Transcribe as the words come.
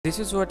This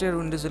is what your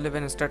Windows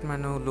 11 start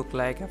menu look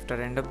like after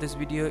end of this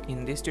video.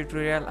 In this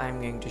tutorial I am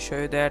going to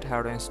show you that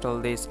how to install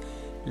this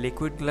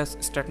liquid glass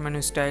start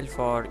menu style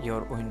for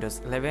your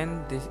Windows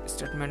 11. This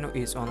start menu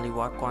is only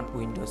work on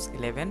Windows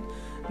 11,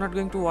 not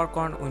going to work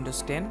on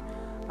Windows 10,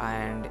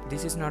 and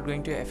this is not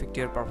going to affect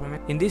your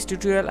performance. In this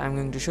tutorial I am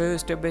going to show you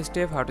step by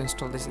step how to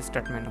install this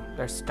start menu.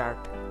 Let's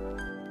start.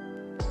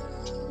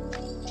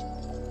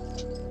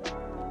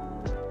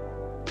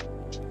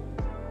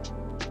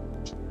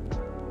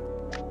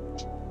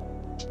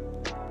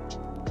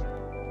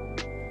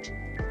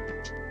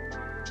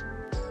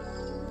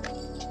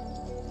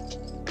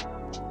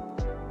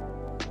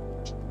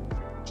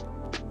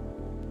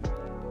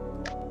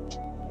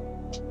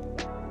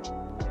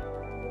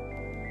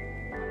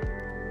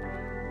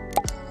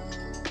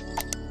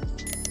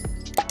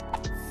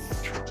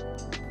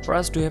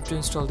 First, we have to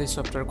install this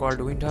software called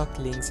Windhoek.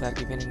 Links are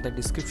given in the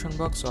description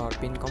box or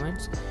pinned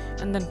comments,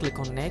 and then click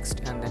on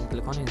next and then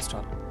click on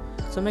install.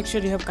 So make sure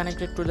you have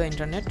connected to the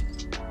internet,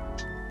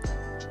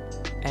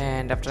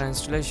 and after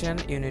installation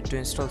you need to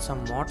install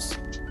some mods.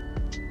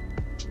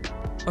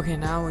 Okay,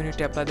 now we need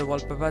to apply the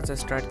wallpaper.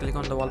 Just right click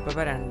on the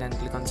wallpaper and then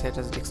click on set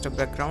as desktop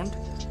background.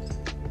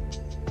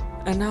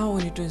 And now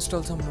we need to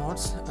install some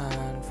mods,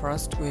 and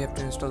first we have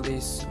to install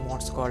these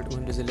mods called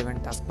Windows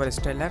 11 Taskbar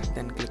Styler.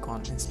 Then click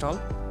on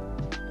install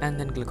and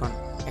then click on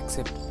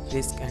accept,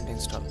 risk and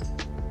install.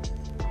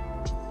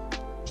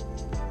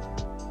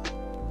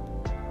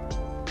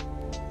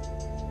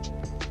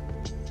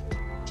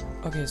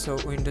 Okay, so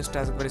Windows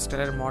Taskbar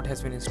Styler mod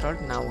has been installed.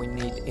 Now we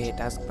need a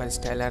Taskbar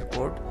Styler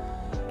code.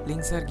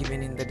 Links are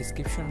given in the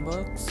description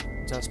box.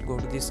 Just go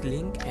to this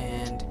link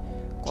and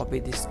copy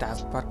this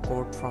Taskbar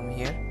code from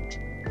here.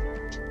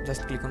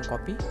 Just click on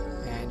copy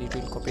and it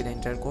will copy the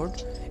entire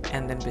code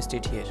and then paste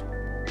it here,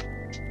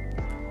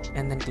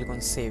 and then click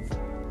on save.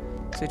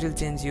 So it will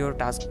change your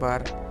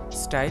taskbar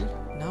style.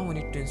 Now we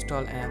need to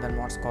install another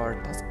mods called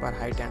taskbar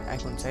height and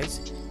icon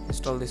size.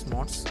 Install these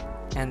mods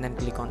and then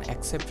click on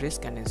accept,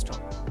 risk and install.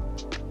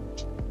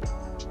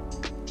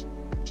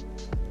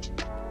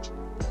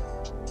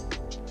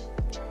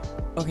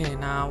 Okay,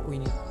 now we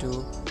need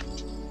to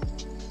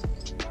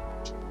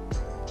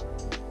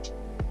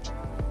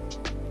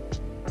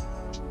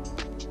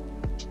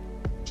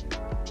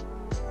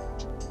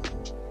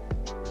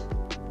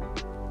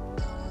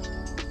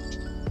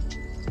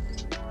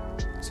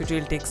so it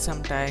will take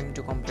some time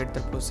to complete the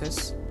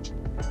process.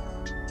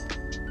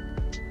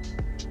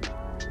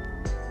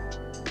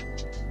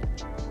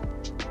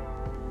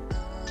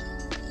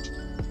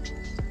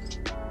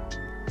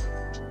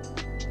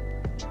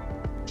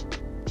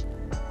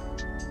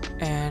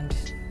 And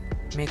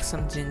make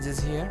some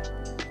changes here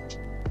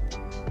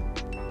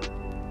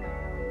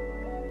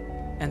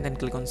and then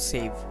click on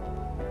save.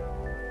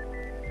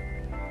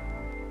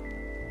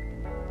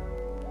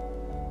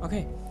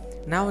 Okay,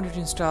 now we need to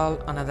install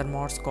another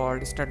mods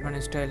called Start Menu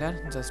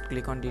Styler. Just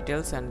click on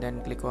details and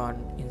then click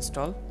on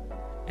install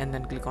and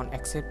then click on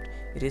accept,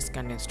 risk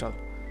and install.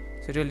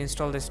 So it will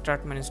install the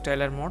Start Menu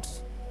Styler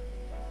mods.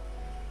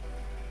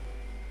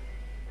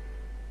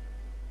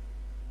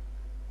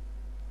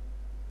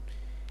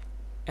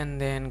 And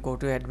then go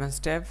to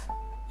advanced tab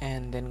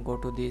and then go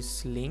to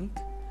this link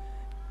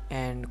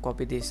and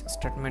copy this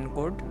Start Menu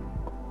code.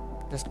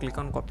 Just click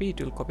on copy,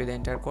 it will copy the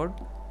entire code,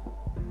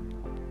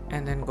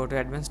 and then go to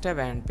advanced tab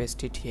and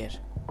paste it here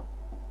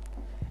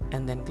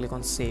and then click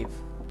on save.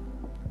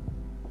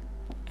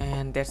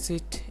 And that's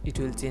it, it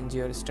will change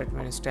your Start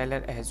Menu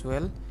Styler as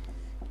well.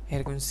 Here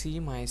you can see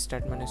my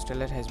Start Menu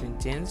Styler has been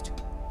changed.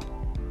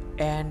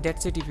 And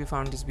that's it. If you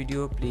found this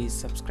video, please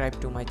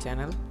subscribe to my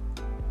channel.